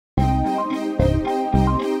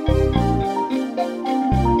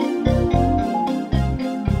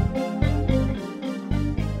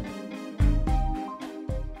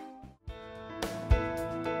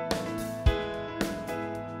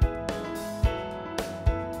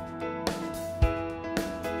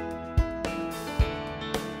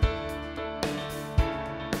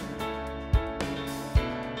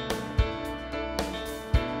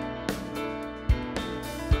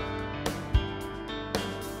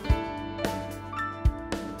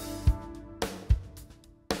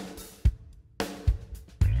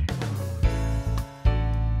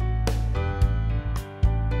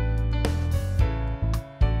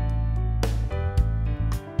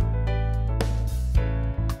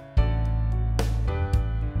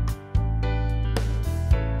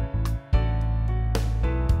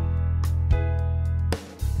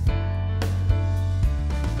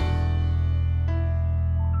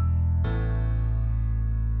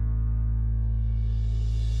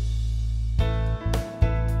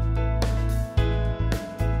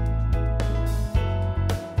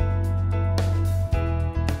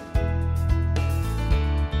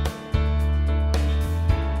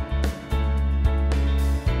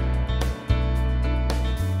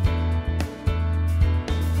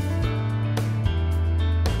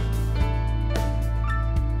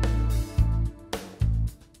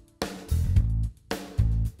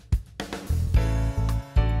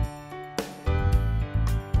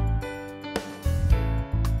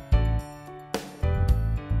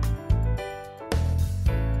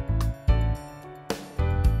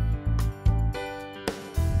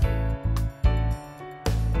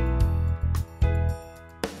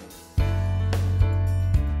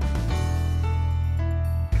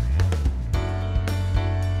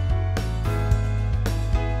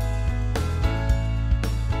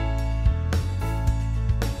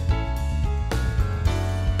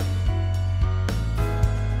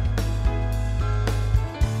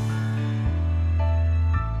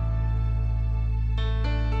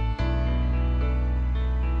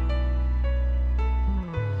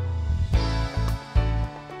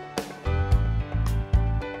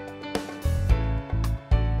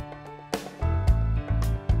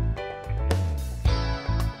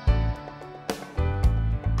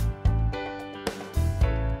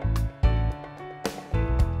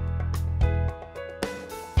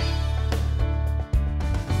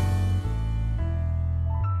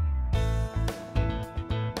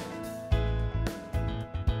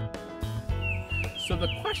So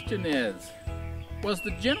the question is, was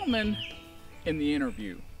the gentleman in the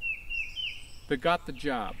interview that got the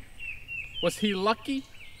job, was he lucky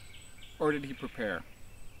or did he prepare?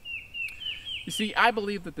 You see, I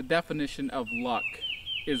believe that the definition of luck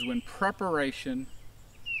is when preparation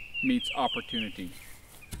meets opportunity.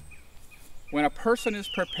 When a person is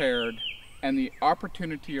prepared and the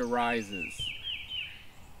opportunity arises,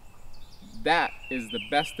 that is the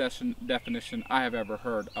best definition I have ever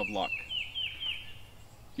heard of luck.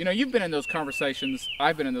 You know, you've been in those conversations,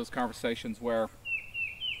 I've been in those conversations where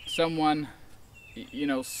someone, you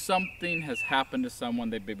know, something has happened to someone,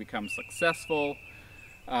 they've become successful,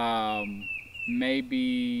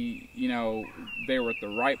 maybe, you know, they were at the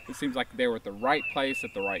right, it seems like they were at the right place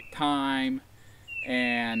at the right time,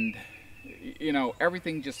 and, you know,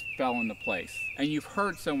 everything just fell into place. And you've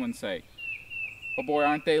heard someone say, oh boy,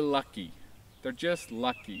 aren't they lucky? They're just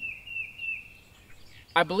lucky.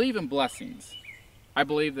 I believe in blessings. I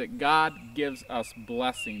believe that God gives us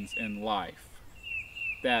blessings in life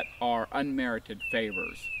that are unmerited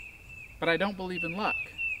favors. But I don't believe in luck.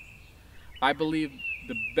 I believe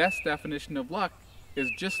the best definition of luck is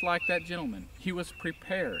just like that gentleman. He was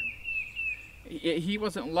prepared. He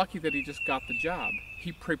wasn't lucky that he just got the job.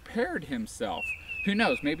 He prepared himself. Who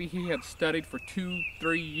knows, maybe he had studied for 2-3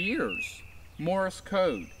 years Morse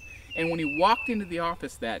code. And when he walked into the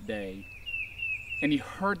office that day and he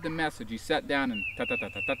heard the message, he sat down and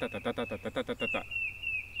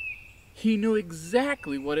he knew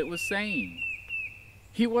exactly what it was saying.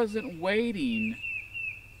 He wasn't waiting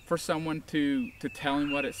for someone to tell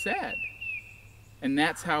him what it said. And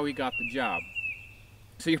that's how he got the job.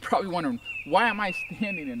 So you're probably wondering, why am I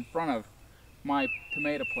standing in front of my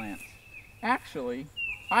tomato plants? Actually,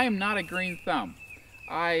 I am not a green thumb.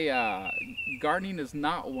 Gardening is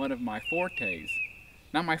not one of my fortes.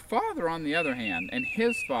 Now my father, on the other hand, and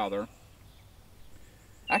his father,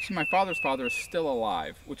 actually my father's father is still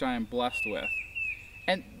alive, which I am blessed with.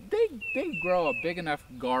 And they grow a big enough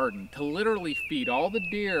garden to literally feed all the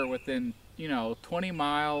deer within, you know, 20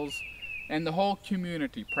 miles and the whole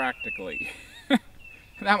community practically.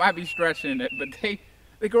 That might be stretching it, but they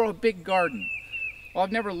grow a big garden. Well,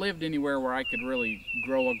 I've never lived anywhere where I could really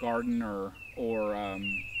grow a garden or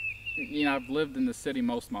you know, I've lived in the city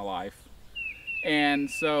most of my life. And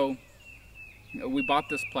so we bought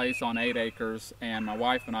this place on 8 acres, and my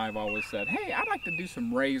wife and I have always said, hey, I'd like to do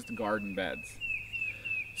some raised garden beds.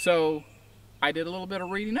 So I did a little bit of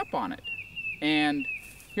reading up on it. And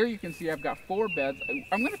here you can see I've got 4 beds.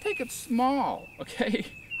 I'm going to take it small, okay?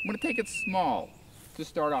 I'm going to take it small to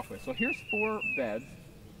start off with. So here's 4 beds,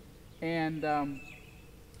 and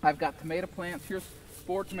I've got tomato plants. Here's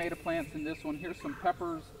 4 tomato plants in this one. Here's some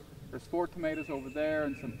peppers. There's 4 tomatoes over there,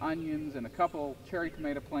 and some onions, and a couple cherry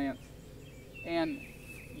tomato plants. And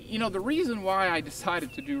you know, the reason why I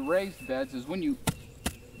decided to do raised beds is when you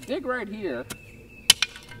dig right here,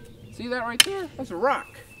 see that right there? That's a rock.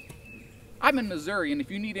 I'm in Missouri, and if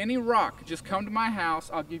you need any rock, just come to my house.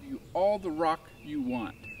 I'll give you all the rock you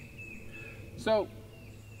want. So,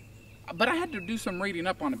 but I had to do some reading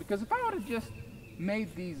up on it, because if I would have just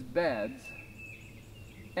made these beds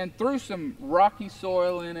and threw some rocky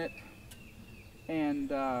soil in it and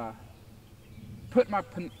put my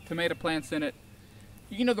tomato plants in it,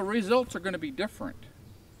 you know, the results are going to be different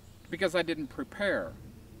because I didn't prepare.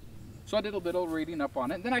 So I did a little reading up on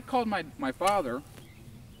it. And then I called my father,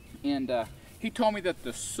 and he told me that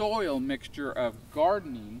the soil mixture of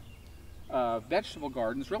gardening, vegetable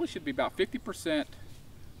gardens, really should be about 50%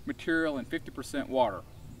 material and 50% water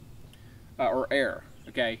or air,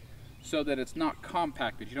 okay? So that it's not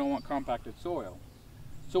compacted. You don't want compacted soil.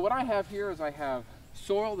 So what I have here is I have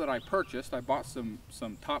soil that I purchased. I bought some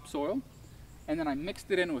topsoil, and then I mixed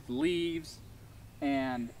it in with leaves,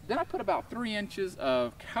 and then I put about 3 inches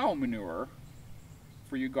of cow manure,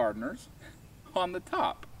 for you gardeners, on the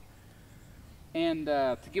top, and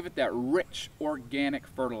to give it that rich organic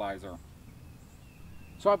fertilizer.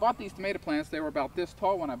 So I bought these tomato plants. They were about this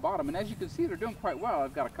tall when I bought them, and as you can see, they're doing quite well.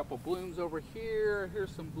 I've got a couple blooms over here.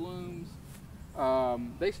 Here's some blooms.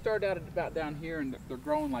 They started out about down here, and they're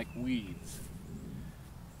growing like weeds.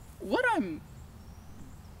 What I'm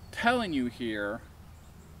telling you here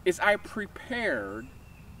is I prepared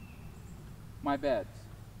my beds.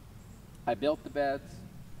 I built the beds,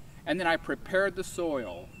 and then I prepared the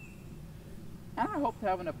soil, and I hope to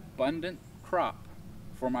have an abundant crop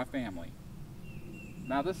for my family.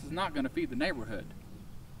 Now, this is not going to feed the neighborhood,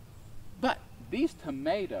 but these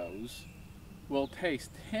tomatoes will taste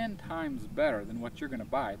 10 times better than what you're going to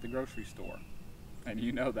buy at the grocery store, and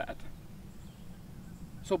you know that.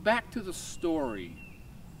 So back to the story.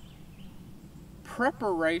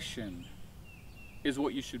 Preparation is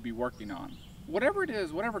what you should be working on. Whatever it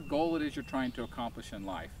is, whatever goal it is you're trying to accomplish in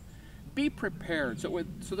life, be prepared so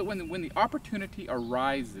that when the opportunity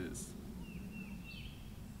arises,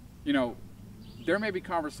 you know, there may be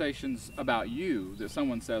conversations about you that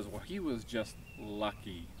someone says, well, he was just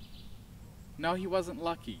lucky. No, he wasn't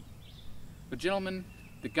lucky. The gentleman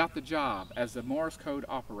that got the job as a Morse code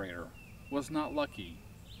operator was not lucky.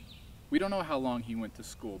 We don't know how long he went to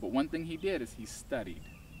school, but one thing he did is he studied.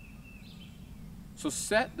 So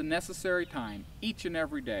set the necessary time each and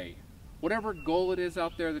every day. Whatever goal it is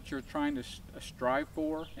out there that you're trying to strive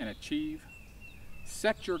for and achieve,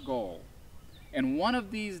 set your goal. And one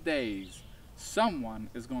of these days, someone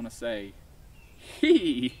is going to say,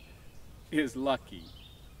 he is lucky.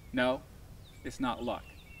 No, it's not luck.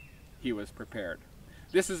 He was prepared.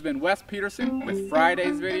 This has been Wes Peterson with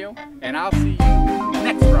Friday's video, and I'll see you